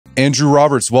Andrew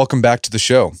Roberts, welcome back to the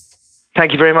show.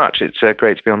 Thank you very much. It's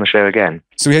great to be on the show again.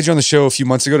 So we had you on the show a few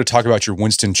months ago to talk about your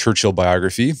Winston Churchill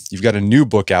biography. You've got a new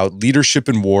book out, Leadership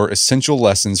in War, Essential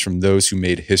Lessons from Those Who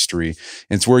Made History.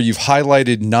 And it's where you've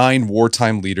highlighted 9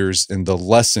 wartime leaders and the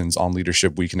lessons on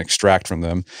leadership we can extract from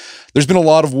them. There's been a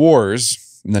lot of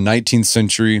wars in the 19th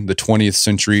century, the 20th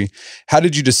century. How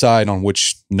did you decide on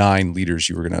which 9 leaders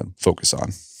you were going to focus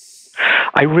on?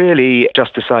 I really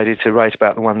just decided to write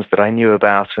about the ones that I knew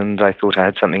about, and I thought I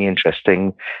had something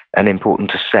interesting and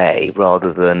important to say,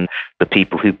 rather than the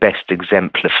people who best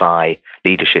exemplify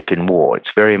leadership in war.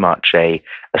 It's very much a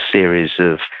series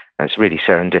of, it's really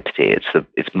serendipity.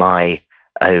 It's my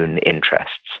own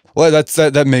interests. Well,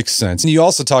 that makes sense. And you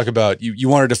also talk about, you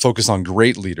wanted to focus on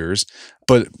great leaders,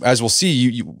 but as we'll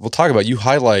see, we'll talk about, you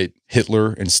highlight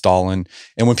Hitler and Stalin.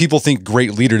 And when people think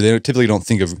great leader, they typically don't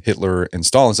think of Hitler and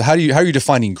Stalin. So how are you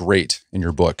defining great in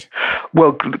your book?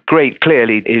 Well, great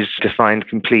clearly is defined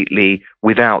completely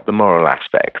without the moral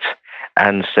aspect.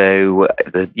 And so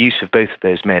the use of both of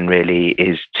those men really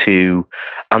is to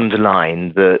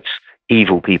underline that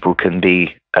evil people can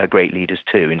be great leaders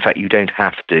too. In fact, you don't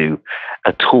have to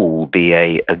at all be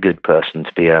a good person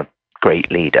to be a great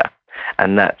leader.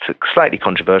 And that's slightly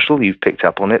controversial. You've picked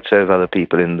up on it, so have other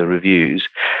people in the reviews.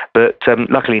 But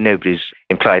luckily, nobody's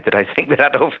implied that I think that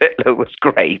Adolf Hitler was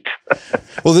great.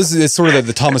 Well, this is sort of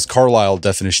the Thomas Carlyle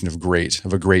definition of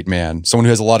a great man, someone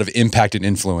who has a lot of impact and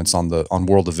influence on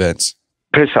world events.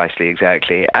 Precisely,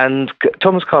 exactly. And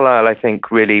Thomas Carlyle, I think,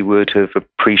 really would have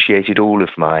appreciated all of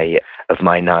my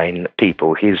 9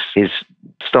 people. His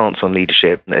stance on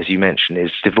leadership, as you mentioned,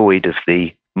 is devoid of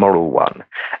the moral one.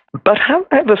 But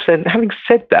having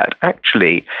said that,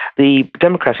 actually, the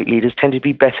democratic leaders tend to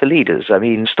be better leaders. I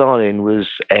mean, Stalin was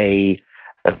a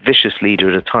vicious leader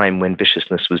at a time when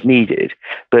viciousness was needed,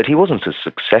 but he wasn't as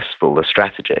successful a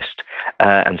strategist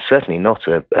and certainly not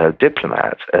a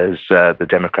diplomat as the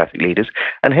democratic leaders.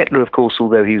 And Hitler, of course,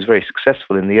 although he was very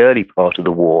successful in the early part of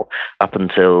the war, up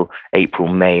until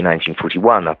April-May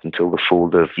 1941, up until the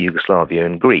fall of Yugoslavia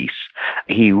and Greece,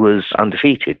 he was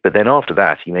undefeated. But then after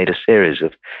that, he made a series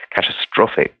of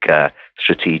catastrophic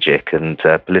strategic and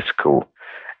political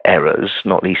errors,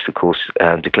 not least, of course,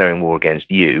 declaring war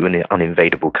against you, an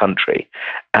uninvadable country.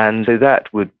 And so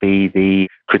that would be the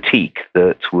critique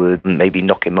that would maybe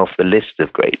knock him off the list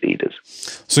of great leaders.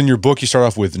 So in your book, you start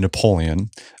off with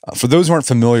Napoleon. For those who aren't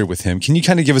familiar with him, can you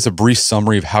kind of give us a brief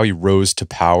summary of how he rose to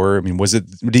power? I mean,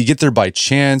 did he get there by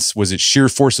chance? Was it sheer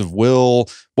force of will?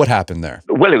 What happened there?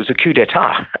 Well, it was a coup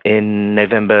d'etat in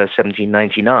November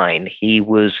 1799. He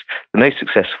was the most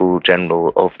successful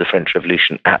general of the French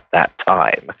Revolution at that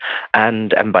time,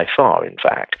 and by far, in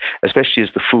fact, especially as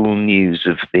the full news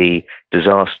of the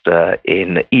disaster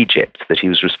in Egypt that he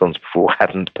was responsible for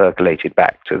hadn't percolated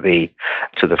back to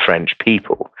the French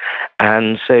people.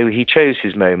 And so he chose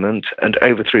his moment and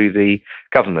overthrew the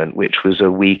government, which was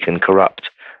a weak and corrupt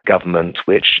government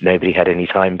which nobody had any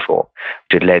time for,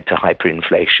 which had led to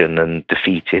hyperinflation and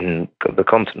defeat in the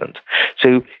continent.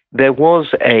 So there was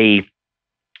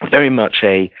very much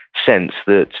a sense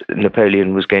that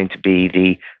Napoleon was going to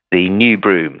be the new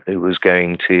broom who was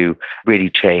going to really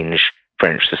change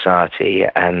French society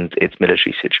and its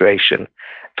military situation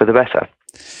for the better.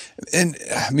 And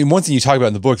I mean, one thing you talk about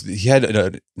in the book, he had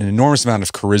an enormous amount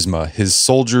of charisma. His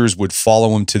soldiers would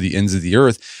follow him to the ends of the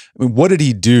earth. I mean, what did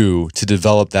he do to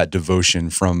develop that devotion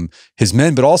from his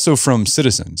men, but also from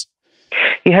citizens?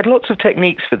 He had lots of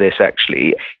techniques for this,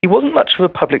 actually. He wasn't much of a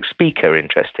public speaker,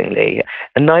 interestingly,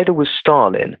 and neither was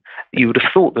Stalin. You would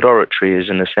have thought that oratory is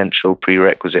an essential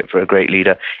prerequisite for a great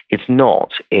leader. It's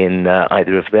not in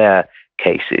either of their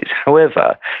cases.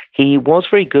 However, he was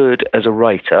very good as a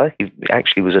writer. He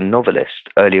actually was a novelist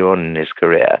earlier on in his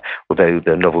career, although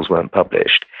the novels weren't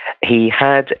published. He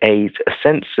had a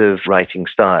sense of writing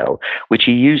style, which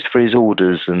he used for his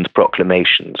orders and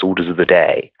proclamations, orders of the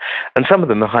day. And some of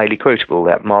them are highly quotable.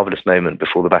 That marvelous moment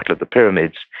before the Battle of the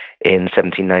Pyramids in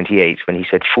 1798, when he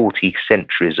said, 40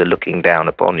 centuries are looking down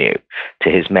upon you, to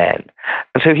his men.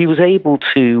 And so he was able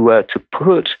to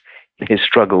put his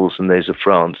struggles and those of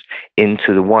France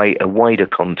into a wider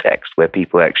context where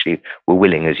people actually were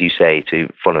willing, as you say, to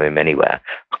follow him anywhere,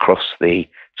 across the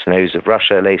snows of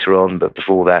Russia later on, but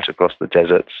before that across the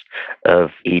deserts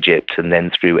of Egypt, and then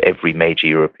through every major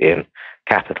European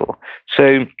capital.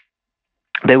 So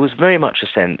there was very much a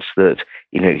sense that,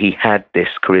 he had this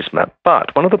charisma.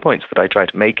 But one of the points that I try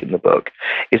to make in the book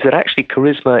is that actually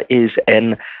charisma is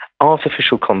an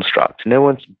artificial construct. No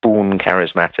one's born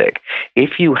charismatic.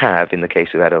 If you have, in the case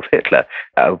of Adolf Hitler,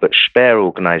 Albert Speer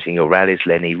organizing your rallies,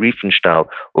 Leni Riefenstahl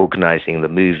organizing the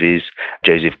movies,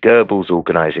 Joseph Goebbels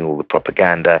organizing all the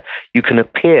propaganda, you can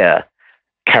appear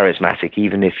charismatic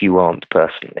even if you aren't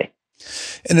personally.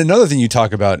 And another thing you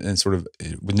talk about in sort of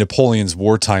with Napoleon's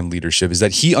wartime leadership is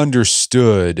that he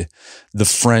understood the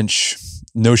French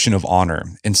notion of honor.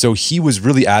 And so he was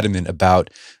really adamant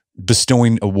about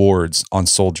bestowing awards on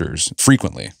soldiers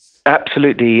frequently.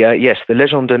 Absolutely, yes. The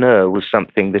Légion d'honneur was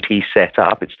something that he set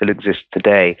up. It still exists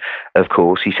today, of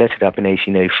course. He set it up in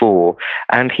 1804.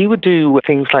 And he would do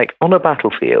things like on a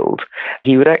battlefield,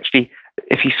 he would actually,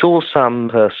 if he saw some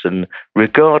person,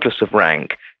 regardless of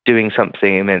rank, doing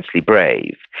something immensely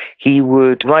brave, he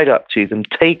would ride up to them,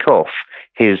 take off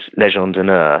his Légion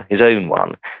d'honneur, his own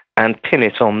one, and pin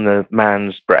it on the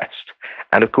man's breast.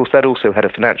 And of course, that also had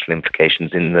a financial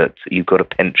implications in that you got a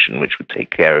pension which would take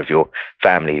care of your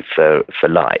family for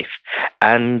life.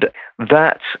 And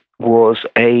that was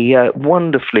a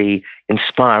wonderfully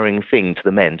inspiring thing to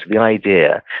the men, to the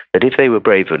idea that if they were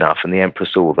brave enough and the emperor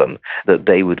saw them, that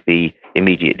they would be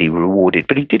immediately rewarded.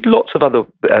 But he did lots of other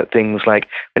things, like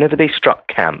whenever they struck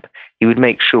camp, he would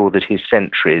make sure that his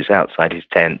sentries outside his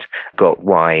tent got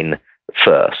wine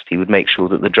first. He would make sure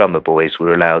that the drummer boys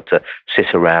were allowed to sit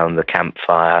around the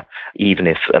campfire, even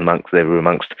if they were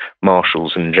amongst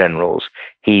marshals and generals.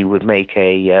 He would make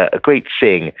a great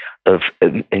thing of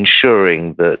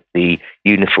ensuring that the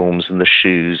uniforms and the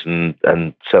shoes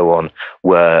and so on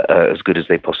were as good as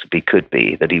they possibly could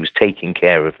be, that he was taking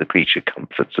care of the creature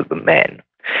comforts of the men.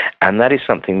 And that is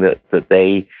something that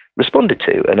they responded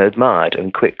to and admired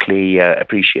and quickly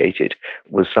appreciated,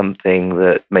 was something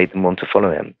that made them want to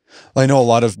follow him. I know a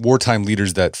lot of wartime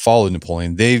leaders that followed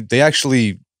Napoleon. They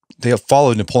have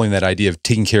followed Napoleon, that idea of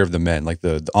taking care of the men, like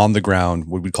the on the ground,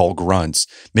 what we call grunts,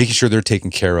 making sure they're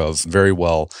taken care of very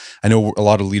well. I know a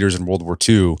lot of leaders in World War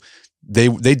II, they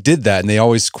did that, and they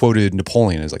always quoted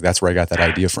Napoleon as like, that's where I got that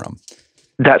idea from.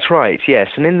 That's right,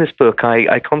 yes. And in this book,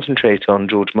 I concentrate on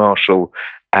George Marshall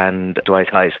and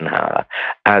Dwight Eisenhower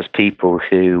as people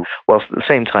who, whilst at the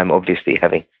same time obviously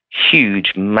having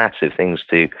huge, massive things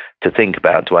to think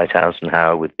about, Dwight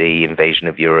Eisenhower with the invasion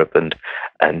of Europe and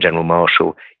General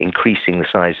Marshall increasing the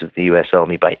size of the US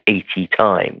Army by 80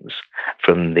 times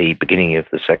from the beginning of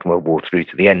the Second World War through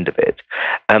to the end of it.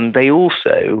 They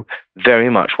also very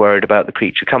much worried about the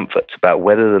creature comforts, about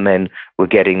whether the men were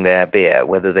getting their beer,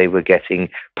 whether they were getting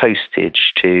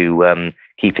postage to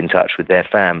keep in touch with their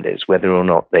families, whether or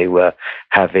not they were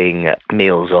having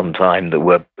meals on time that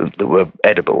were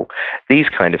edible. These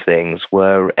kind of things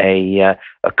were a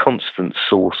constant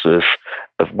source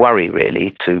of worry,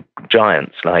 really, to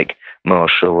giants like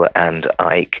Marshall and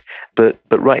Ike, but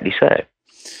rightly so.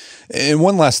 And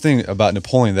one last thing about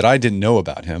Napoleon that I didn't know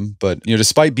about him, but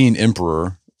despite being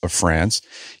emperor of France,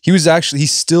 he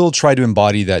still tried to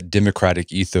embody that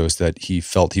democratic ethos that he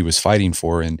felt he was fighting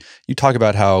for. And you talk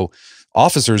about how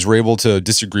officers were able to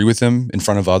disagree with him in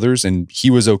front of others, and he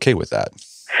was okay with that.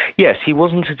 Yes, he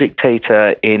wasn't a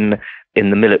dictator in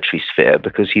the military sphere,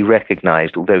 because he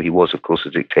recognized, although he was, of course, a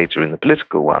dictator in the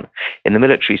political one, in the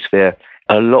military sphere,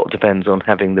 a lot depends on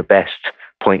having the best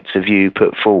points of view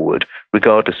put forward,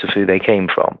 regardless of who they came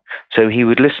from. So he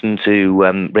would listen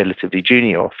to relatively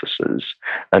junior officers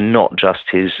and not just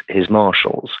his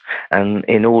marshals. And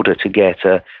in order to get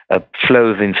a flow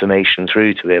of information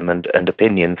through to him and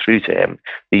opinion through to him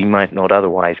that you might not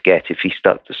otherwise get if he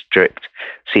stuck to strict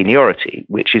seniority,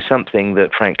 which is something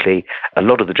that, frankly, a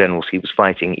lot of the generals he was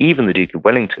fighting, even the Duke of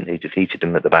Wellington, who defeated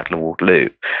him at the Battle of Waterloo,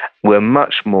 were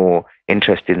much more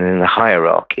interested in the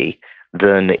hierarchy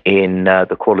than in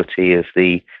the quality of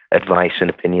the advice and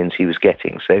opinions he was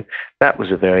getting. So that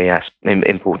was a very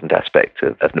important aspect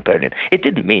of Napoleon. It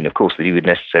didn't mean, of course, that he would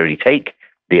necessarily take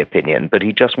the opinion, but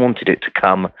he just wanted it to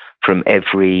come from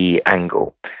every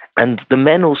angle. And the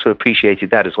men also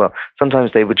appreciated that as well.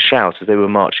 Sometimes they would shout as they were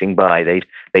marching by.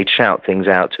 They'd shout things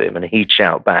out to him, and he'd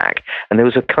shout back. And there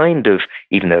was a kind of,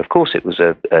 even though, of course, it was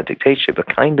a dictatorship, a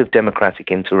kind of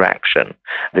democratic interaction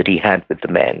that he had with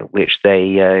the men, which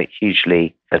they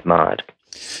hugely admired.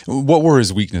 What were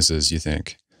his weaknesses, you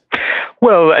think?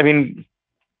 Well, I mean,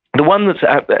 the one that's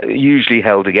usually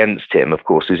held against him, of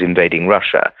course, is invading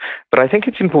Russia. But I think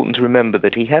it's important to remember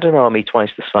that he had an army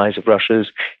twice the size of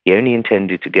Russia's. He only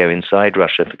intended to go inside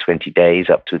Russia for 20 days,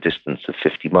 up to a distance of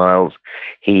 50 miles.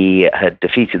 He had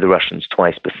defeated the Russians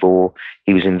twice before.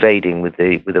 He was invading with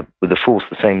a force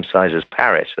the same size as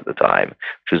Paris at the time,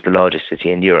 which was the largest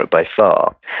city in Europe by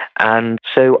far. And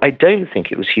so I don't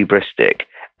think it was hubristic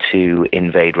to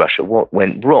invade Russia. What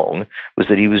went wrong was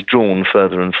that he was drawn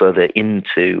further and further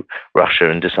into Russia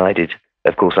and decided,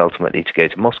 of course, ultimately to go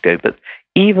to Moscow. But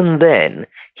even then,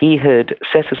 he had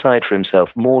set aside for himself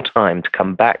more time to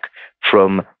come back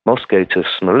from Moscow to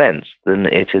Smolensk than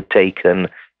it had taken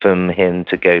from him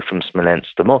to go from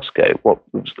Smolensk to Moscow. What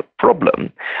was the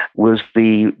problem was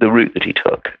the route that he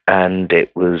took. And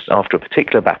it was after a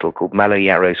particular battle called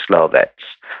Maloyaroslavets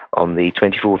on the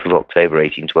 24th of October,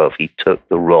 1812, he took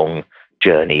the wrong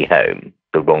journey home,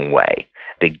 the wrong way,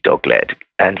 big dogleg.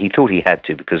 And he thought he had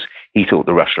to because he thought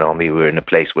the Russian army were in a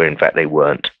place where, in fact, they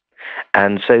weren't.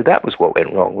 And so that was what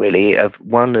went wrong, really.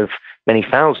 One of many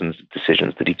thousands of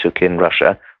decisions that he took in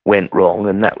Russia went wrong,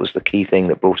 and that was the key thing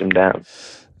that brought him down.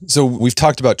 So we've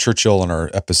talked about Churchill in our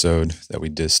episode that we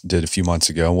just did a few months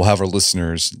ago. We'll have our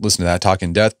listeners listen to that talk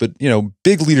in depth. But,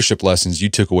 big leadership lessons you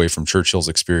took away from Churchill's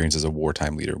experience as a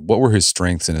wartime leader. What were his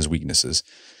strengths and his weaknesses?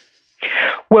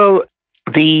 Well,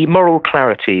 the moral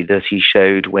clarity that he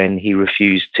showed when he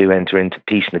refused to enter into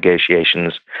peace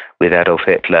negotiations with Adolf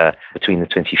Hitler between the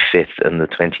 25th and the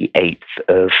 28th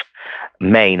of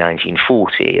May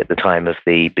 1940, at the time of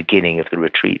the beginning of the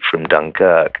retreat from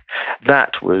Dunkirk,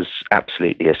 that was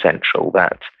absolutely essential.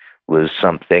 That was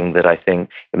something that I think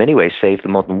in many ways saved the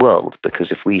modern world,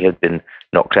 because if we had been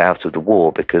knocked out of the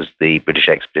war because the British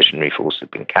Expeditionary Force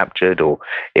had been captured, or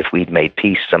if we'd made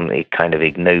peace, some kind of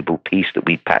ignoble peace that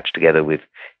we'd patched together with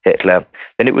Hitler,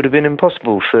 then it would have been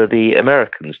impossible for the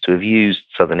Americans to have used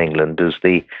southern England as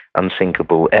the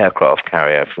unsinkable aircraft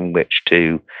carrier from which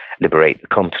to liberate the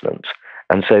continent.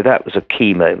 And so that was a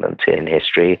key moment in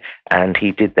history, and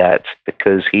he did that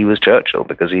because he was Churchill,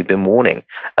 because he'd been warning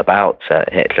about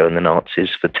Hitler and the Nazis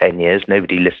for 10 years.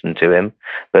 Nobody listened to him,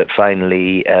 but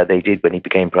finally they did when he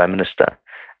became Prime Minister,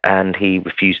 and he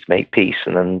refused to make peace.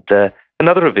 And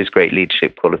another of his great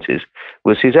leadership qualities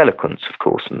was his eloquence, of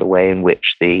course, and the way in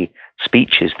which the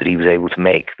speeches that he was able to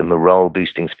make, the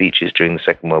morale-boosting speeches during the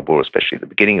Second World War, especially at the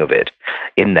beginning of it,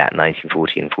 in that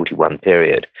 1940 and 41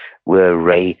 period,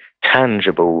 were a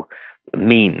tangible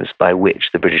means by which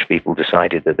the British people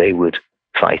decided that they would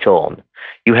fight on.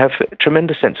 You have a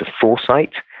tremendous sense of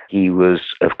foresight. He was,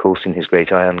 of course, in his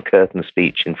great Iron Curtain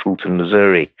speech in Fulton,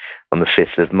 Missouri, on the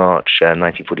 5th of March,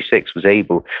 1946, was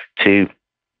able to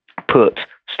put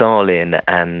Stalin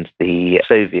and the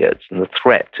Soviets and the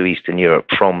threat to Eastern Europe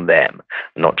from them,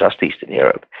 not just Eastern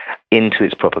Europe, into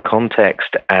its proper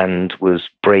context, and was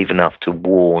brave enough to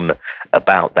warn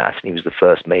about that. And he was the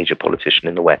first major politician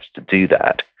in the West to do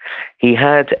that. He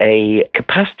had a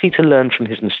capacity to learn from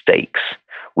his mistakes,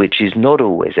 which is not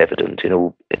always evident in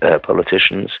all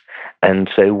politicians. And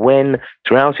so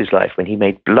throughout his life, when he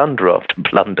made blunder after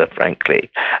blunder, frankly,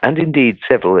 and indeed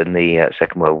several in the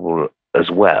Second World War as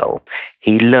well,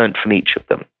 he learnt from each of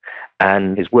them.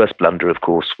 And his worst blunder, of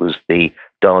course, was the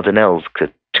Dardanelles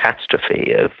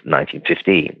catastrophe of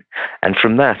 1915. And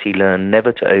from that, he learned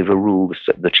never to overrule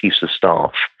the chiefs of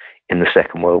staff in the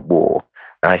Second World War.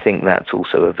 And I think that's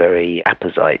also a very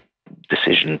apposite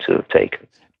decision to have taken.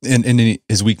 And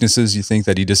his weaknesses, you think,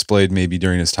 that he displayed maybe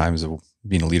during his time as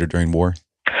being a leader during war?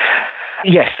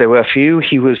 Yes, there were a few.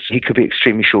 He could be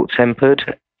extremely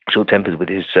short-tempered with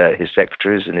his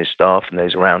secretaries and his staff and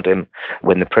those around him.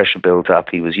 When the pressure built up,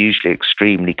 he was usually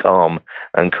extremely calm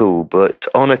and cool, but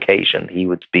on occasion he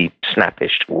would be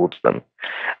snappish towards them.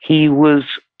 He was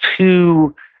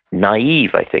too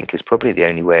naive, I think, is probably the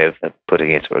only way of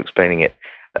putting it or explaining it,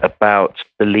 about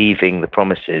believing the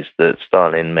promises that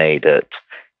Stalin made at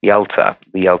Yalta,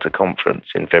 the Yalta Conference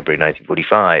in February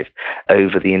 1945,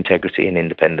 over the integrity and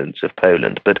independence of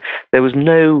Poland. But there was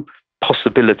no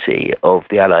possibility of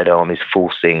the Allied armies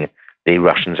forcing the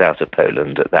Russians out of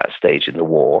Poland at that stage in the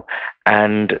war.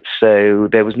 And so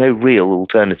there was no real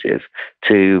alternative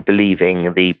to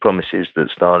believing the promises that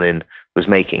Stalin was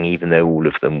making, even though all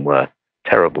of them were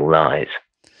terrible lies.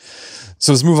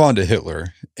 So let's move on to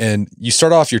Hitler. And you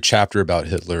start off your chapter about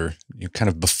Hitler, you're kind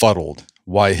of befuddled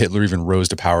why Hitler even rose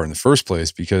to power in the first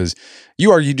place, because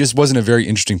you argue he just wasn't a very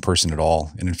interesting person at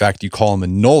all. And in fact, you call him a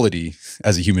nullity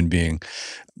as a human being.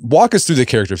 Walk us through the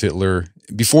character of Hitler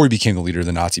before he became the leader of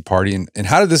the Nazi Party, and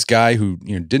how did this guy who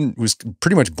was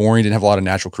pretty much boring, didn't have a lot of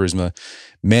natural charisma,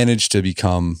 manage to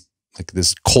become like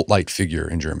this cult-like figure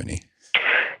in Germany?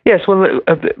 Yes, well,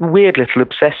 a weird little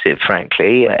obsessive,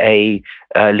 frankly, a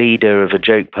leader of a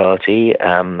joke party,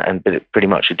 and pretty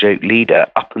much a joke leader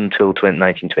up until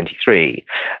 1923,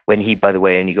 when he, by the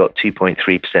way, only got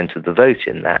 2.3% of the vote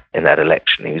in that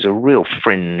election. He was a real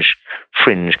fringe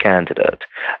candidate.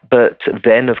 But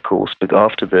then, of course,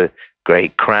 after the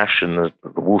great crash and the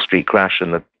Wall Street crash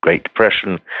and the Great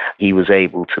Depression, he was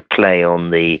able to play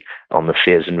on the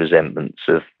fears and resentments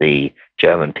of the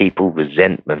German people,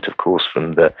 resentment, of course,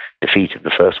 from the defeat of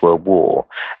the First World War,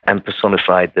 and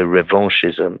personified the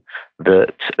revanchism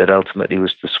that ultimately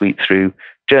was to sweep through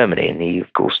Germany. And he,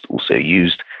 of course, also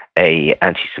used a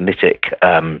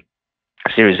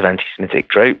series of anti-Semitic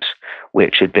tropes,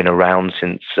 which had been around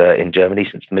since in Germany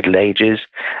since the Middle Ages,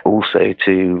 also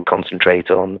to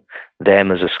concentrate on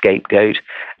them as a scapegoat.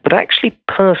 But actually,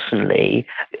 personally,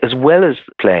 as well as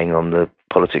playing on the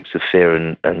politics of fear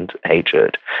and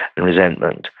hatred and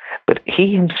resentment, but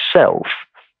he himself,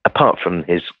 apart from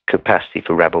his capacity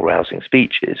for rabble-rousing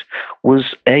speeches,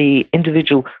 was an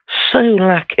individual so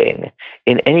lacking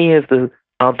in any of the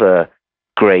other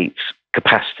great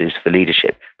capacities for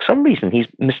leadership. For some reason, he's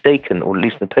mistaken, or at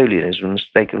least Napoleon is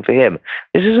mistaken for him.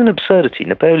 This is an absurdity.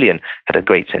 Napoleon had a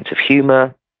great sense of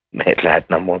humor. Hitler had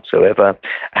none whatsoever,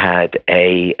 had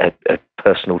a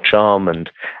personal charm and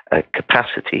a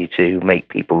capacity to make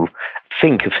people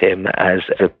think of him as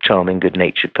a charming,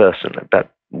 good-natured person.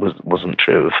 That wasn't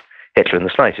true of Hitler in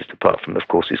the slightest, apart from, of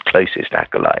course, his closest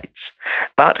acolytes.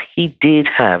 But he did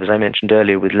have, as I mentioned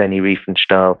earlier, with Leni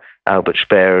Riefenstahl, Albert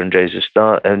Speer, and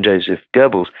Joseph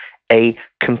Goebbels, a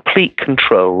complete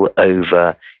control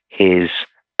over his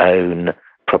own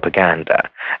propaganda.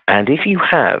 And if you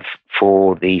have,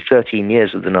 for the 13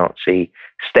 years of the Nazi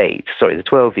state, the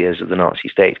 12 years of the Nazi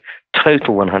state,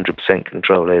 total 100%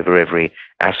 control over every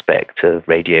aspect of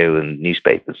radio and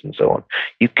newspapers and so on,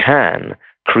 you can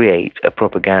create a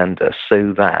propaganda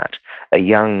so that a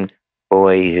young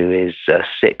boy who is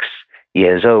 6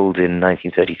 years old in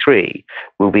 1933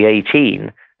 will be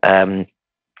 18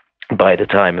 by the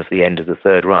time of the end of the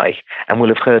Third Reich, and will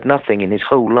have heard nothing in his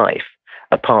whole life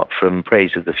apart from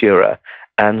praise of the Führer,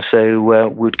 and so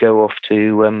would go off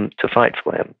to fight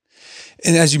for him.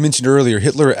 And as you mentioned earlier,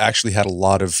 Hitler actually had a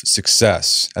lot of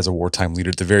success as a wartime leader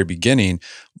at the very beginning.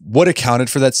 What accounted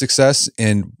for that success,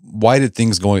 and why did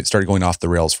things start going off the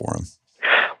rails for him?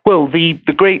 Well, the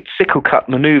great sickle cut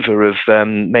maneuver of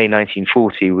May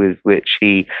 1940, with which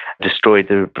he destroyed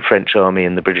the French army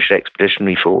and the British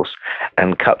Expeditionary Force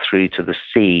and cut through to the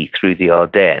sea through the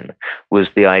Ardennes, was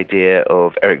the idea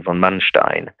of Erich von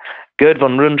Manstein. Gerd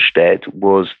von Rundstedt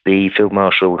was the field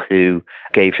marshal who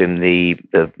gave him the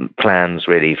plans,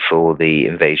 really, for the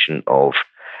invasion of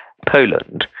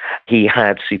Poland. He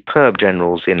had superb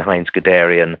generals in Heinz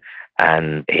Guderian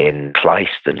and in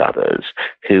Kleist and others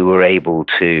who were able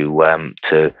to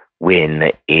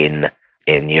win in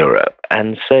Europe.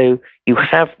 And so you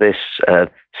have this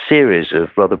series of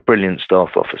rather brilliant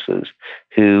staff officers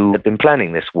who had been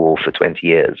planning this war for 20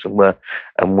 years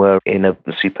and were in a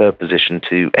superb position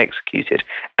to execute it.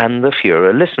 And the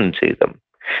Führer listened to them.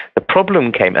 The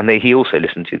problem came, and he also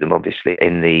listened to them, obviously,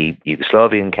 in the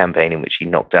Yugoslavian campaign, in which he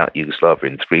knocked out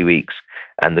Yugoslavia in 3 weeks,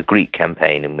 and the Greek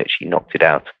campaign, in which he knocked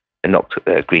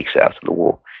Greeks out of the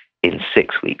war in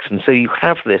 6 weeks. And so you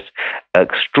have this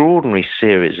extraordinary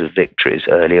series of victories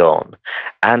early on.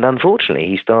 And unfortunately,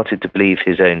 he started to believe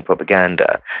his own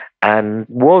propaganda and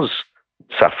was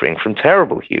suffering from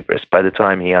terrible hubris by the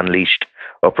time he unleashed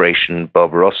Operation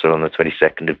Barbarossa on the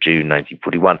 22nd of June,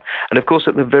 1941. And of course,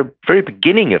 at the very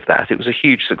beginning of that, it was a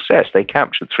huge success. They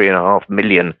captured 3.5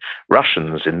 million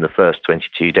Russians in the first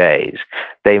 22 days.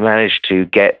 They managed to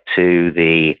get to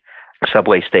the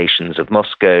subway stations of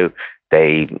Moscow.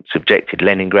 They subjected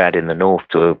Leningrad in the north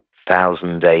to a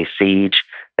 1,000-day siege.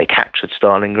 They captured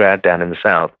Stalingrad down in the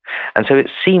south. And so it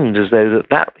seemed as though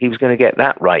that he was going to get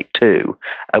that right too,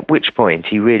 at which point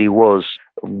he really was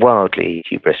wildly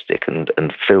hubristic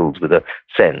and filled with a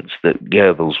sense that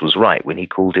Goebbels was right when he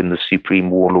called him the supreme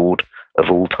warlord of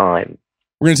all time.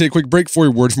 We're going to take a quick break for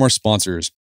a word from our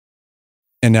sponsors.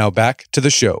 And now back to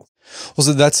the show. Well,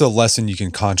 so that's a lesson you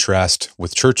can contrast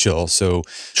with Churchill. So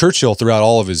Churchill, throughout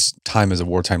all of his time as a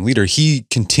wartime leader, he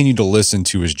continued to listen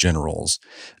to his generals,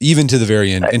 even to the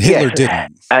very end. And Hitler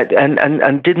didn't.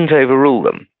 And didn't overrule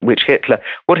them, what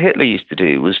Hitler used to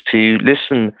do was to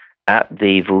listen at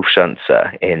the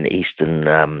Wolfschanze in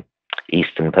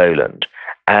eastern Poland.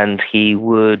 And he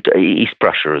would, East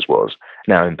Prussia as was,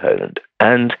 now in Poland.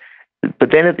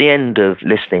 But then at the end of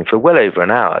listening for well over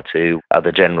an hour to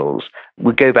other generals,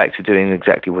 would go back to doing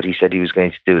exactly what he said he was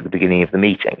going to do at the beginning of the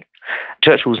meeting.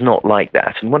 Churchill was not like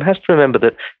that. And one has to remember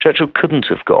that Churchill couldn't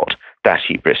have got that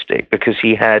hubristic because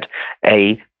he had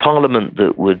a parliament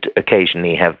that would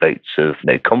occasionally have votes of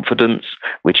no confidence,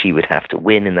 which he would have to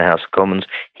win in the House of Commons.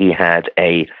 He had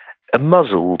a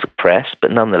muzzled press,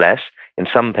 but nonetheless, in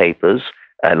some papers,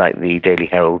 like the Daily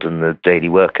Herald and the Daily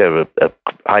Worker, a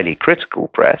highly critical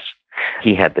press.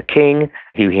 He had the king,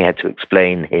 who he had to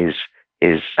explain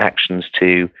his actions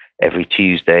to every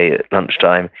Tuesday at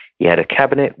lunchtime. He had a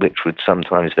cabinet which would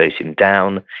sometimes vote him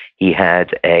down. He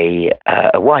had a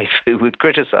wife who would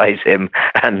criticize him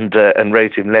and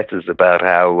wrote him letters about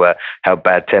how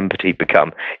bad-tempered he'd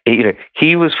become.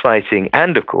 He was fighting,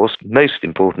 and of course, most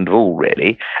important of all,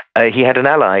 really, he had an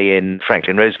ally in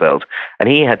Franklin Roosevelt, and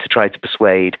he had to try to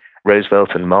persuade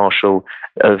Roosevelt and Marshall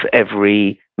of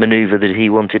every maneuver that he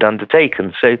wanted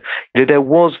undertaken. So there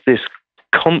was this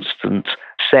constant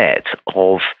set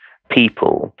of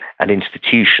people and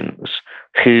institutions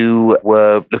who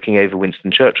were looking over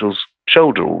Winston Churchill's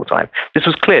shoulder all the time. This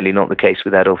was clearly not the case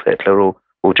with Adolf Hitler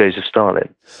or Joseph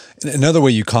Stalin. Another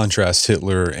way you contrast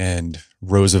Hitler and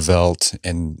Roosevelt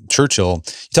and Churchill,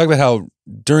 you talk about how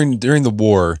during the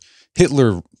war,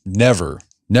 Hitler never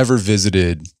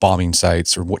visited bombing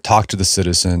sites or talked to the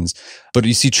citizens. But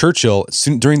you see Churchill,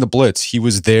 during the Blitz, he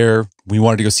was there. We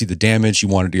wanted to go see the damage. He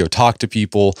wanted to go talk to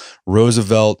people.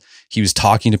 Roosevelt, he was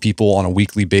talking to people on a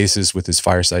weekly basis with his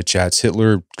fireside chats.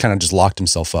 Hitler kind of just locked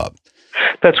himself up.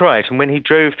 That's right. And when he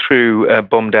drove through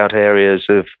bombed out areas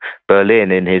of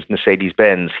Berlin in his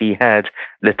Mercedes-Benz, he had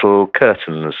little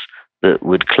curtains that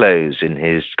would close in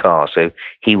his car, so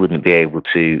he wouldn't be able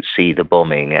to see the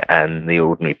bombing, and the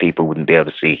ordinary people wouldn't be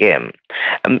able to see him.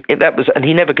 And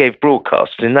he never gave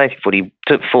broadcasts. In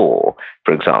 1944,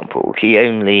 for example, he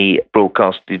only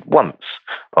broadcasted once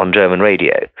on German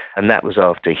radio, and that was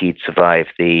after he'd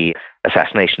survived the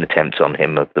assassination attempt on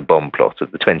him of the bomb plot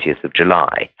of the 20th of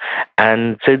July.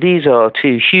 And so these are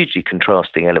two hugely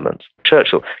contrasting elements.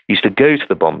 Churchill used to go to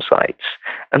the bomb sites,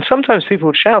 and sometimes people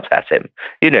would shout at him.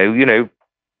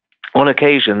 On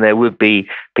occasion there would be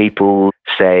people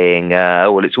saying,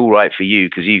 well, it's all right for you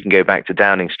because you can go back to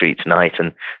Downing Street tonight,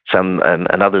 and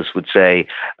others would say,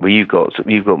 well, you've got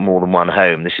more than one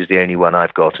home. This is the only one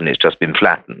I've got, and it's just been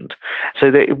flattened.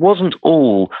 So that it wasn't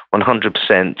all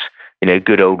 100%,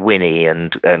 good old Winnie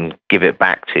and give it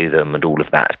back to them and all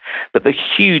of that. But the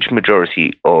huge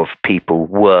majority of people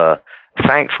were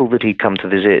thankful that he'd come to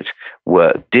visit,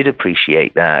 did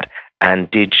appreciate that, and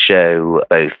did show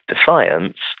both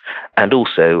defiance and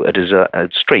also a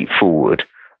straightforward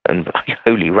and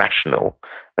wholly rational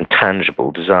and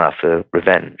tangible desire for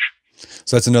revenge.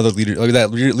 So that's another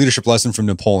leadership lesson from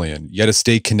Napoleon. You got to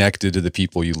stay connected to the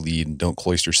people you lead and don't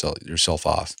cloister yourself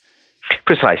off.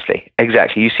 Precisely,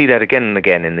 exactly. You see that again and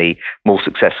again in the more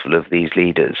successful of these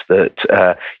leaders,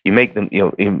 that you make them,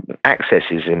 access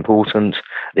is important.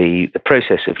 The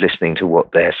process of listening to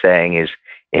what they're saying is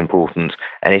important.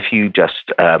 And if you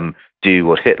just do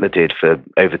what Hitler did for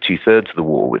over 2/3 of the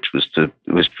war, which was to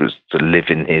live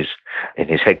in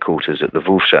his headquarters at the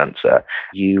Wolfschanze,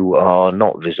 you are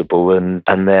not visible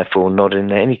and therefore not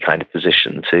in any kind of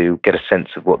position to get a sense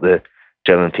of what the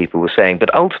German people were saying.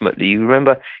 But ultimately, you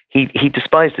remember, he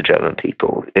despised the German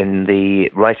people.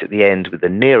 Right at the end with the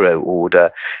Nero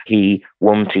order, he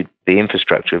wanted the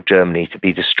infrastructure of Germany to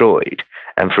be destroyed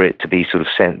and for it to be sort of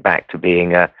sent back to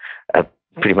being a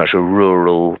pretty much a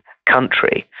rural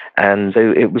country. And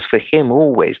so it was for him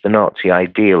always the Nazi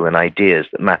ideal and ideas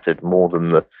that mattered more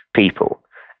than the people.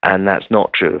 And that's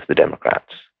not true of the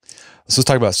Democrats. So let's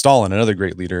talk about Stalin, another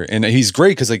great leader. And he's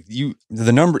great because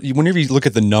whenever you look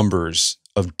at the numbers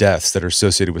of deaths that are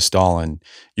associated with Stalin,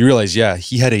 you realize,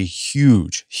 he had a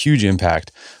huge, huge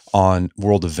impact on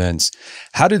world events.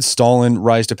 How did Stalin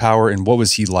rise to power, and what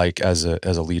was he like as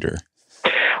a leader?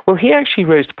 Well, he actually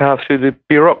rose to power through the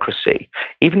bureaucracy.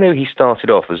 Even though he started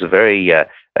off as a very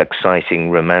exciting,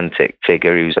 romantic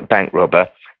figure, he was a bank robber.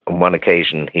 On one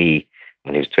occasion,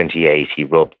 when he was 28, he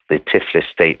robbed the Tiflis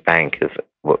State Bank of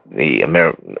what the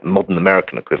modern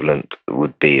American equivalent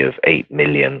would be of $8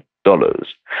 million.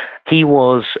 He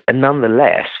was,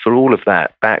 nonetheless, for all of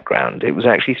that background, it was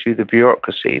actually through the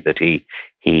bureaucracy that he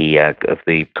of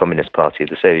the Communist Party of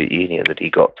the Soviet Union that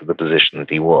he got to the position that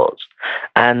he was.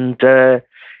 And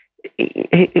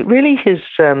it really his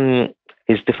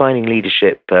defining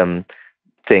leadership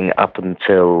technique up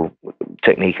until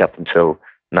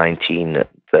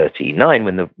 1939,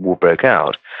 when the war broke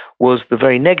out, was the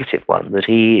very negative one, that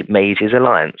he made his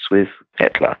alliance with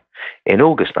Hitler in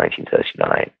August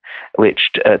 1939,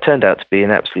 which turned out to be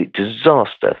an absolute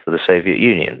disaster for the Soviet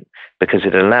Union, because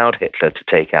it allowed Hitler to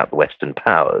take out the Western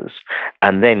powers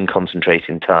and then concentrate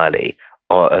entirely,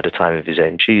 or at a time of his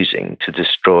own choosing, to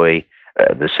destroy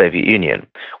the Soviet Union,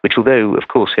 which, although, of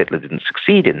course, Hitler didn't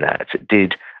succeed in that, it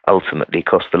did ultimately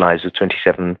cost the lives of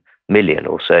 27 million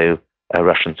or so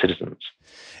Russian citizens.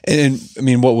 And I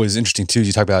mean, what was interesting too is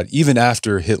you talk about even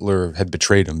after Hitler had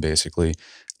betrayed him, basically,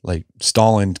 like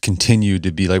Stalin continued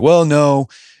to be like, well, no,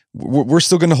 we're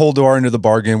still going to hold to our end of the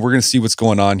bargain. We're going to see what's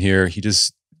going on here.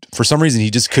 For some reason, he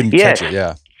just couldn't catch it.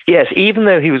 Yeah. Yes, even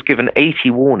though he was given 80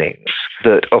 warnings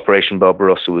that Operation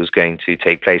Barbarossa was going to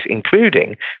take place,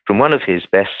 including from one of his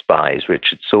best spies,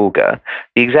 Richard Sorger,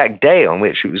 the exact day on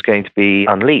which it was going to be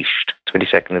unleashed,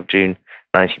 22nd of June,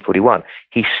 1941,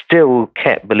 he still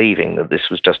kept believing that this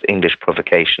was just English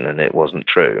provocation and it wasn't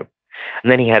true.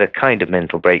 And then he had a kind of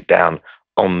mental breakdown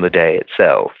on the day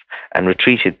itself and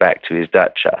retreated back to his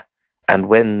dacha. And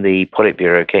when the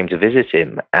Politburo came to visit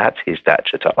him at his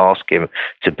dacha to ask him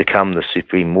to become the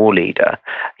supreme war leader,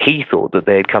 he thought that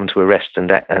they had come to arrest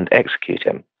and execute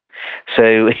him.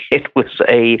 So it was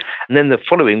and then the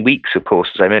following weeks, of course,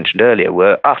 as I mentioned earlier,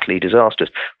 were utterly disastrous.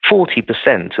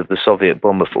 40% of the Soviet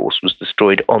bomber force was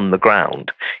destroyed on the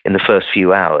ground in the first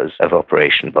few hours of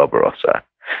Operation Barbarossa.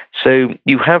 So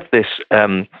you have this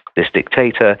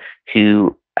dictator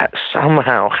who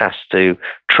somehow has to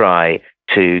try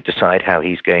to decide how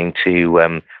he's going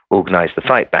to organize the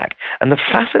fight back. And the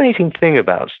fascinating thing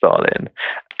about Stalin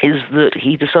is that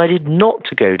he decided not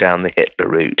to go down the Hitler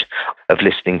route of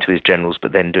listening to his generals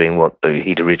but then doing what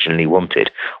he'd originally wanted.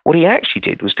 What he actually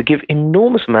did was to give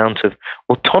enormous amount of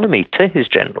autonomy to his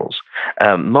generals,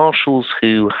 marshals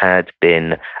who had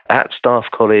been at Staff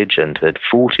College and had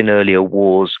fought in earlier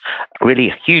wars,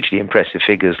 really hugely impressive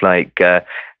figures like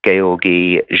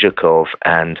Georgy Zhukov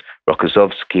and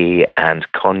Rokossovsky and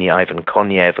Ivan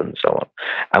Konyev and so on.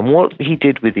 And what he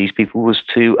did with these people was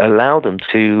to allow them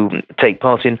to take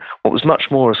part in what was much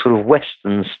more a sort of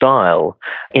Western-style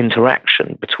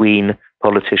interaction between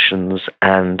politicians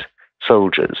and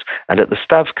soldiers. And at the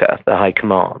Stavka, the high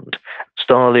command,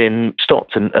 Stalin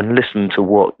stopped and listened to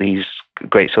what these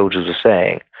great soldiers were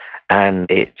saying. And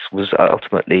it was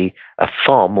ultimately a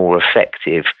far more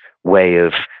effective way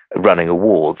of running a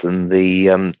war than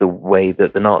the way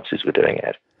that the Nazis were doing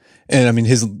it. And I mean,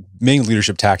 his main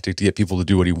leadership tactic to get people to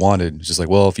do what he wanted was just like,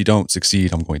 well, if you don't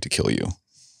succeed, I'm going to kill you.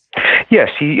 Yes,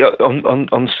 he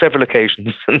on several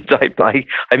occasions, and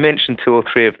I mentioned 2 or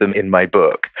 3 of them in my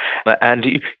book. And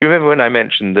you remember when I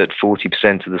mentioned that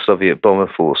 40% of the Soviet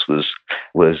bomber force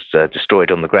was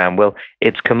destroyed on the ground? Well,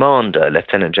 its commander,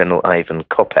 Lieutenant General Ivan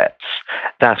Kopets,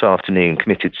 that afternoon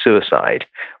committed suicide,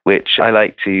 which I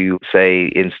like to say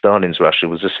in Stalin's Russia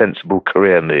was a sensible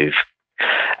career move.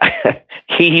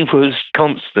 He was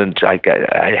constant. I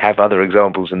have other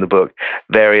examples in the book,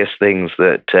 various things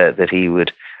that he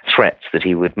would, threats that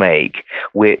he would make,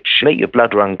 which make your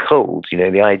blood run cold. You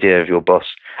know, the idea of your boss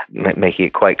making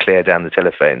it quite clear down the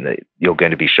telephone that you're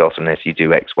going to be shot unless you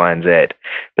do X, Y, and Z.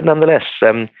 But nonetheless,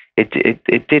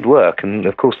 it did work. And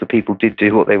of course, the people did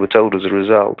do what they were told as a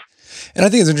result. And I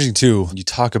think it's interesting, too, you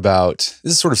talk about,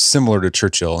 this is sort of similar to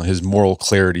Churchill and his moral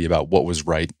clarity about what was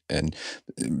right. And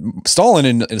Stalin,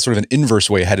 in sort of an inverse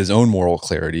way, had his own moral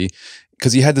clarity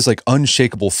because he had this like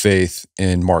unshakable faith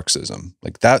in Marxism.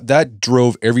 Like that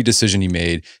drove every decision he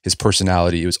made, his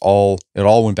personality. It all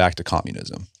went back to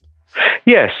communism.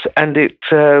 Yes, and it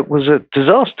was a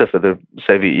disaster for the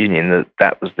Soviet Union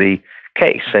that was the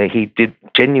case. He did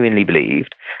genuinely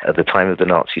believed at the time of the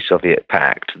Nazi-Soviet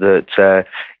pact that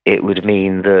it would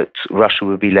mean that Russia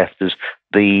would be left as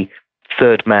the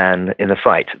third man in a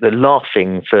fight, the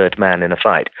laughing third man in a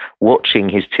fight, watching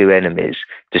his 2 enemies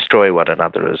destroy one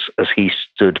another as he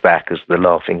stood back as the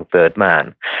laughing third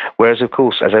man. Whereas, of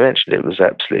course, as I mentioned, it was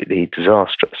absolutely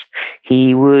disastrous.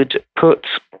 He would put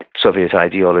Soviet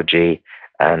ideology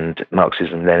and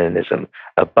Marxism-Leninism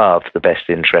above the best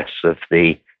interests of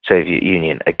the Soviet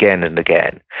Union again and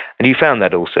again. And you found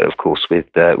that also, of course, with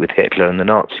Hitler and the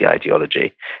Nazi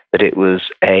ideology, that it was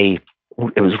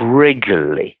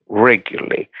regularly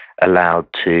allowed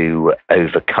to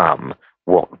overcome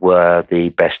what were the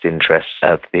best interests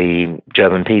of the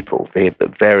German people. The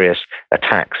various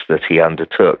attacks that he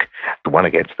undertook, the one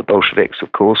against the Bolsheviks,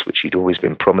 of course, which he'd always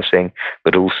been promising,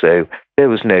 but also there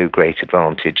was no great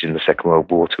advantage in the Second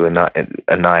World War to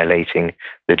annihilating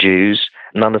the Jews.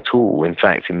 None at all. In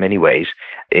fact, in many ways,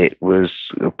 it was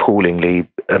appallingly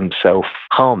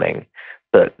self-harming.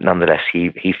 But nonetheless,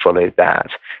 he followed that.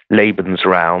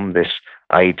 Lebensraum, this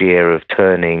idea of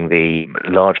turning the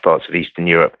large parts of Eastern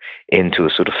Europe into a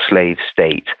sort of slave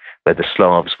state where the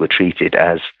Slavs were treated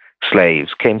as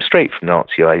slaves, came straight from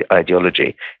Nazi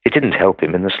ideology. It didn't help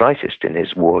him in the slightest in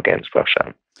his war against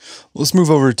Russia. Let's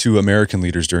move over to American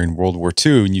leaders during World War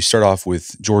II, and you start off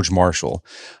with George Marshall.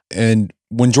 And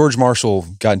when George Marshall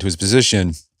got into his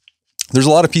position, there's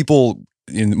a lot of people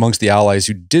amongst the Allies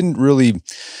who didn't really,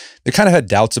 they kind of had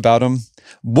doubts about him.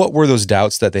 What were those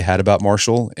doubts that they had about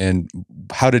Marshall, and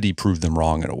how did he prove them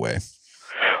wrong in a way?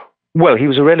 Well, he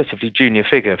was a relatively junior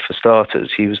figure for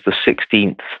starters. He was the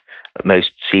 16th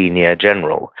most senior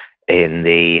general in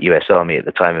the US Army at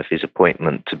the time of his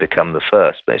appointment to become the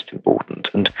first most important.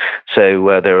 And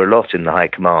so there were a lot in the high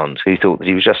command who thought that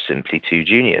he was just simply too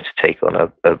junior to take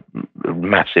on a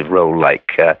massive role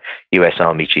like US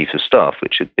Army Chief of Staff,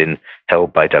 which had been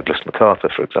held by Douglas MacArthur,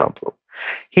 for example.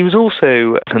 He was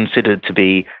also considered to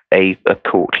be a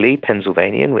courtly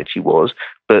Pennsylvanian, which he was,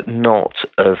 but not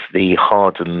of the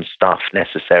hardened stuff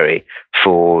necessary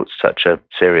for such a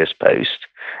serious post.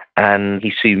 And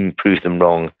he soon proved them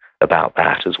wrong about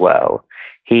that as well.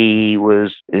 He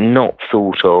was not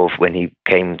thought of when he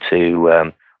came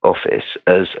to office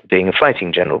as being a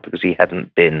fighting general because he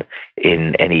hadn't been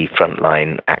in any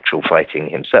frontline actual fighting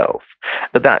himself.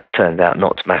 But that turned out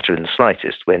not to matter in the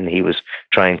slightest when he was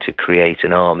trying to create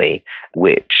an army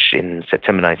which in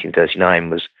September 1939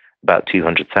 was about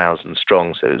 200,000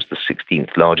 strong, so it was the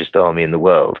 16th largest army in the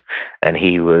world. And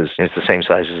it was the same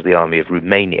size as the army of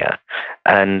Romania.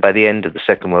 And by the end of the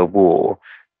Second World War,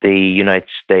 the United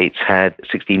States had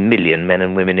 16 million men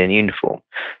and women in uniform.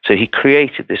 So he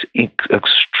created this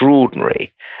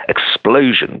extraordinary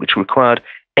explosion, which required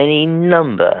any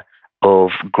number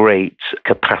of great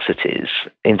capacities,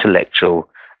 intellectual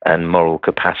and moral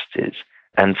capacities.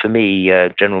 And for me,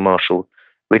 General Marshall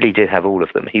really did have all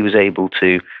of them. He was able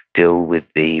to deal with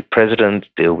the president,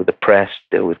 deal with the press,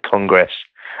 deal with Congress,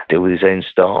 deal with his own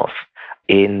staff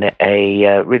in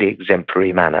a really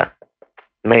exemplary manner.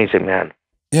 Amazing man.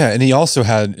 Yeah, and he also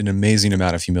had an amazing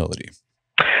amount of humility.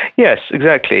 Yes,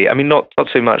 exactly. I mean, not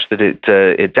so much that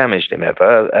it damaged him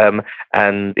ever.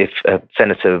 And if a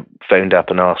senator phoned up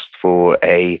and asked for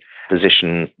a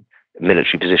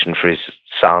military position for his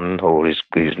son or his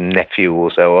nephew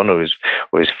or so on, or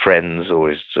his friends or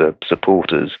his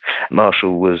supporters,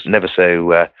 Marshall was never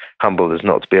so humble as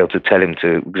not to be able to tell him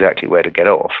to exactly where to get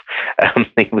off.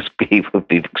 He would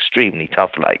be extremely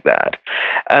tough like that.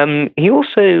 He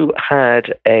also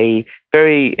had a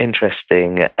very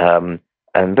interesting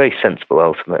and very sensible,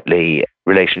 ultimately,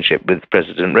 relationship with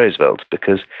President Roosevelt,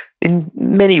 because in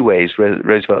many ways,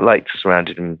 Roosevelt liked to surround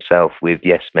himself with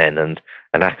yes men and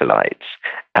acolytes,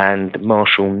 and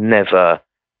Marshall never,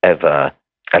 ever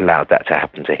allowed that to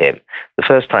happen to him. The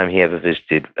first time he ever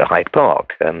visited Hyde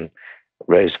Park,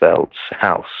 Roosevelt's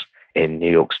house in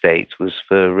New York State, was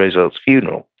for Roosevelt's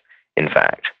funeral, in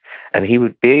fact. And he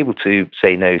would be able to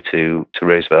say no to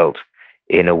Roosevelt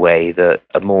in a way that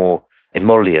a more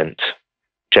emollient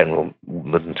general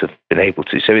wouldn't have been able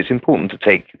to. So it's important to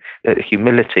take the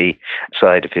humility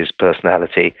side of his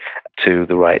personality to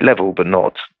the right level, but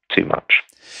not too much.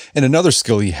 And another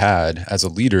skill he had as a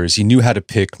leader is he knew how to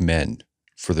pick men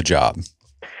for the job.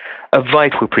 A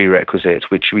vital prerequisite,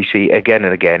 which we see again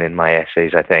and again in my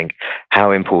essays, I think,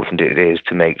 how important it is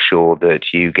to make sure that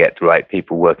you get the right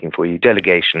people working for you.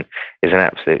 Delegation is an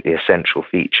absolutely essential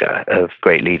feature of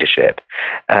great leadership.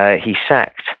 He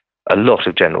sacked a lot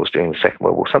of generals during the Second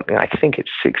World War, something I think it's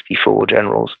 64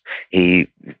 generals he,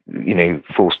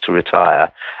 forced to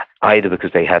retire, either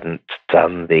because they hadn't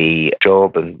done the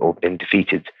job or been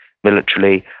defeated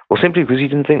militarily, or simply because he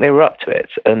didn't think they were up to it.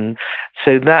 And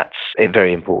so that's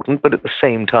very important. But at the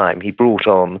same time, he brought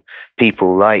on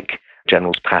people like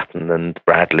Generals Patton and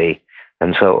Bradley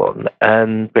and so on,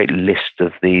 and a great list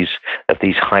of these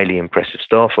highly impressive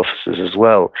staff officers as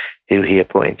well, who he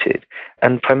appointed,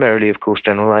 and primarily, of course,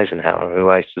 General Eisenhower,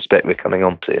 who I suspect we're coming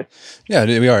on to. Yeah,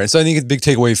 we are. So I think the big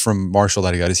takeaway from Marshall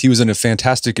that I got is he was a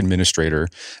fantastic administrator.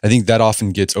 I think that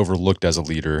often gets overlooked as a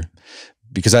leader,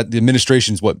 because the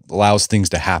administration is what allows things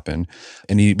to happen.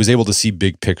 And he was able to see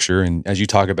big picture. And as you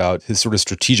talk about his sort of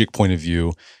strategic point of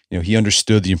view, he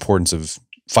understood the importance of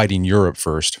fighting Europe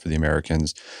first for the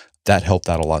Americans. That helped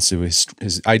out a lot. So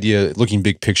his idea, looking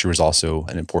big picture, was also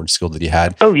an important skill that he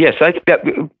had. Oh, yes. I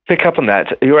pick up on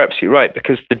that. You're absolutely right,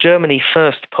 because the Germany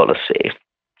First policy,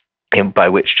 by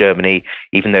which Germany,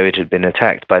 even though it had been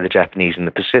attacked by the Japanese in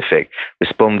the Pacific,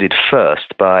 responded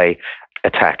first by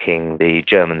attacking the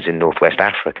Germans in Northwest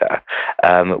Africa,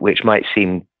 which might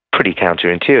seem pretty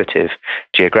counterintuitive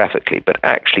geographically, but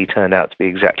actually turned out to be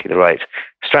exactly the right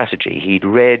strategy.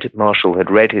 Marshall had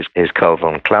read his Karl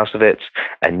von Clausewitz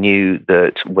and knew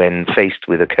that when faced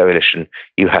with a coalition,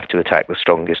 you have to attack the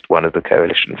strongest one of the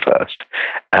coalition first.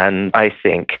 And I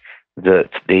think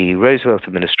that the Roosevelt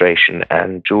administration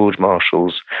and George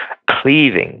Marshall's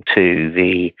cleaving to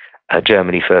the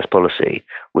Germany First policy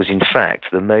was in fact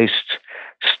the most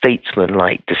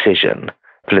statesman-like decision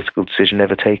political decision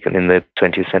ever taken in the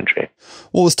 20th century.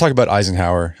 Well, let's talk about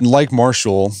Eisenhower. Like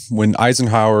Marshall, when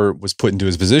Eisenhower was put into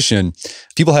his position,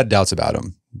 people had doubts about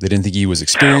him. They didn't think he was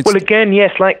experienced. Well, again,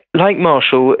 yes, like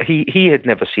Marshall, he had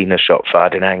never seen a shot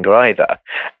fired in anger either.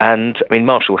 And I mean,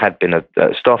 Marshall had been a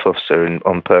staff officer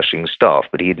on Pershing's staff,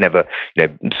 but he had never,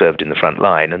 served in the front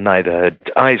line, and neither had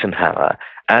Eisenhower.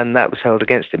 And that was held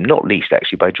against him, not least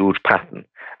actually by George Patton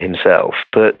himself.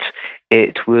 But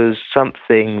it was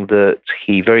something that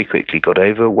he very quickly got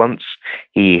over once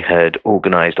he had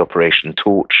organized Operation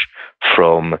Torch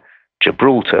from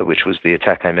Gibraltar, which was the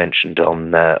attack I mentioned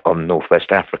on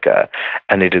Northwest Africa,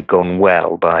 and it had gone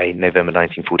well by November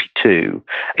 1942.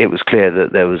 It was clear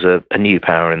that there was a new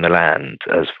power in the land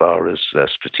as far as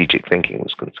strategic thinking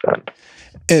was concerned.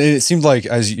 And it seemed like,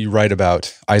 as you write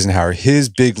about Eisenhower, his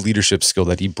big leadership skill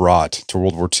that he brought to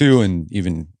World War II and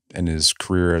even in his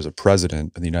career as a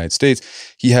president of the United States,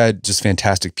 he had just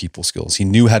fantastic people skills. He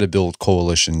knew how to build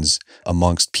coalitions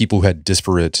amongst people who had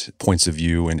disparate points of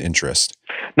view and interest.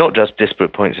 Not just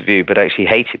disparate points of view, but actually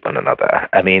hated one another.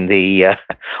 I mean,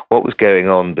 what was going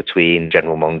on between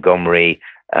General Montgomery,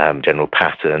 General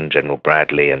Patton, General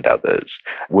Bradley, and others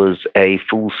was a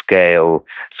full-scale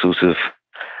sort of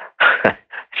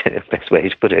the best way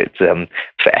to put it,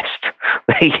 fest.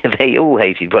 They all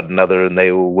hated one another, and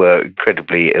they all were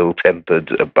incredibly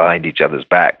ill-tempered behind each other's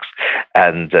backs,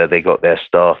 and they got their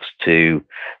staffs to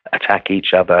attack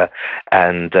each other,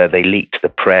 and they leaked to the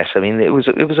press. I mean, it was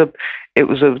a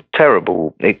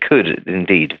terrible. It could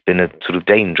indeed have been a sort of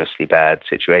dangerously bad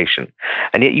situation,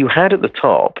 and yet you had at the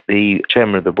top the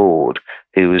chairman of the board,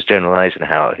 who was General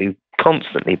Eisenhower, who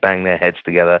constantly banged their heads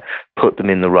together, put them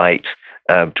in the right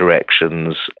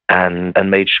directions,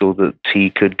 and made sure that he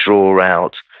could draw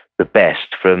out the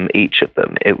best from each of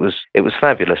them. It was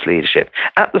fabulous leadership.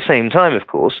 At the same time, of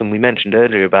course, and we mentioned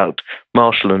earlier about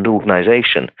Marshall and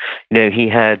organization, he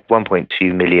had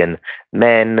 1.2 million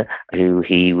men who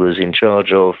he was in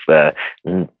charge of,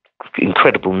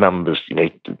 incredible numbers,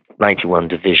 91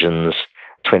 divisions,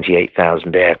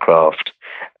 28,000 aircraft,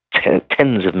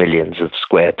 tens of millions of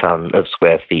square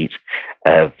feet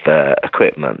of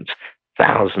equipment,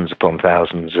 thousands upon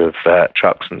thousands of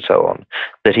trucks and so on,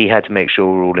 that he had to make sure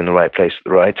were all in the right place at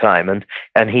the right time.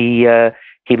 And he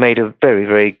made a very,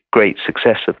 very great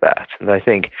success of that. And I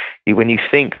think when you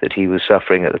think that he was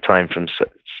suffering at the time from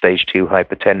stage 2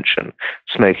 hypertension,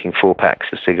 smoking 4 packs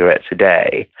of cigarettes a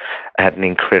day, had an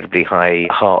incredibly high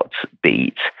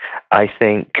heartbeat, I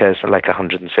think like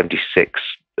 176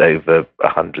 over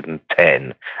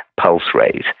 110 pulse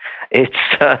rate. It's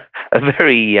a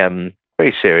very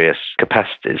serious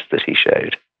capacities that he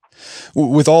showed.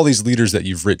 With all these leaders that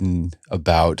you've written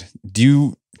about, do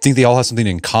you think they all have something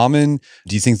in common?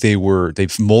 Do you think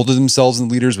they've molded themselves in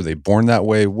leaders? Were they born that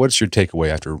way? What's your takeaway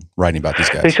after writing about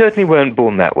these guys? They certainly weren't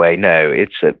born that way. No,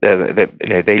 it's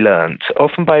they learned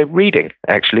often by reading.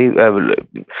 Actually,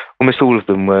 almost all of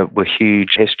them were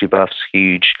huge history buffs,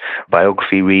 huge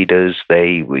biography readers.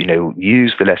 They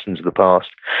used the lessons of the past.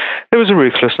 There was a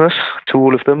ruthlessness to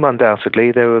all of them.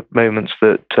 Undoubtedly, there were moments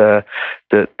that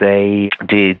they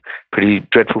did pretty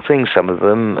dreadful things. Some of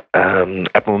them,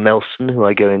 Admiral Nelson, who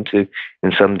I go into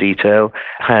in some detail,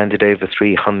 handed over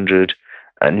 300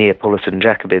 Neapolitan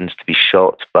Jacobins to be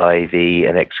shot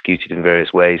and executed in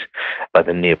various ways by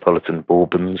the Neapolitan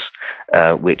Bourbons,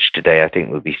 which today I think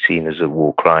would be seen as a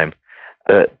war crime.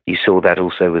 But you saw that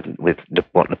also with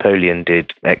what Napoleon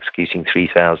did, executing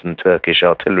 3,000 Turkish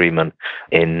artillerymen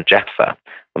in Jaffa,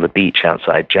 on the beach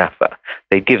outside Jaffa.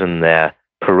 They'd given their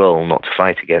parole not to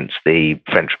fight against the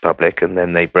French Republic, and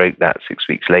then they broke that 6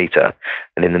 weeks later.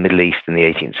 And in the Middle East in the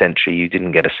 18th century, you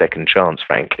didn't get a second chance,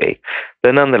 frankly.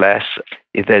 But nonetheless,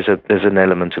 there's an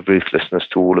element of ruthlessness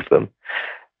to all of them,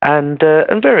 and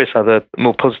various other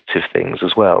more positive things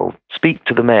as well. Speak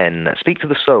to the men, speak to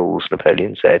the souls,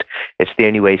 Napoleon said. It's the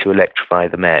only way to electrify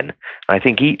the men. I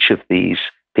think each of these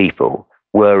people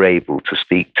were able to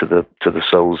speak to the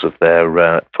souls of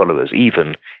their followers,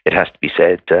 even, it has to be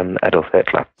said, Adolf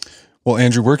Hitler. Well,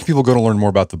 Andrew, where can people go to learn more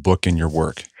about the book and your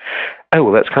work? Oh,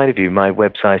 well, that's kind of you. My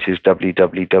website is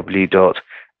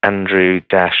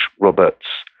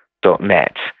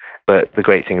www.andrew-roberts.net. But the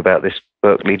great thing about this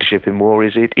book, Leadership in War,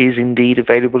 is it is indeed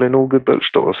available in all good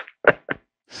bookstores.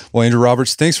 Well, Andrew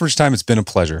Roberts, thanks for your time. It's been a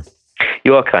pleasure.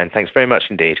 You are kind. Thanks very much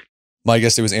indeed. My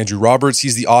guest today was Andrew Roberts.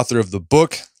 He's the author of the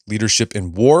book, Leadership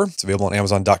in War. It's available on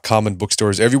Amazon.com and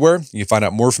bookstores everywhere. You can find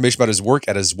out more information about his work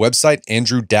at his website,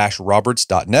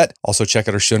 andrew-roberts.net. Also, check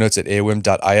out our show notes at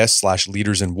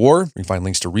aom.is/leadersinwar. You can find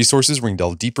links to resources where you can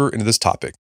delve deeper into this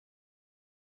topic.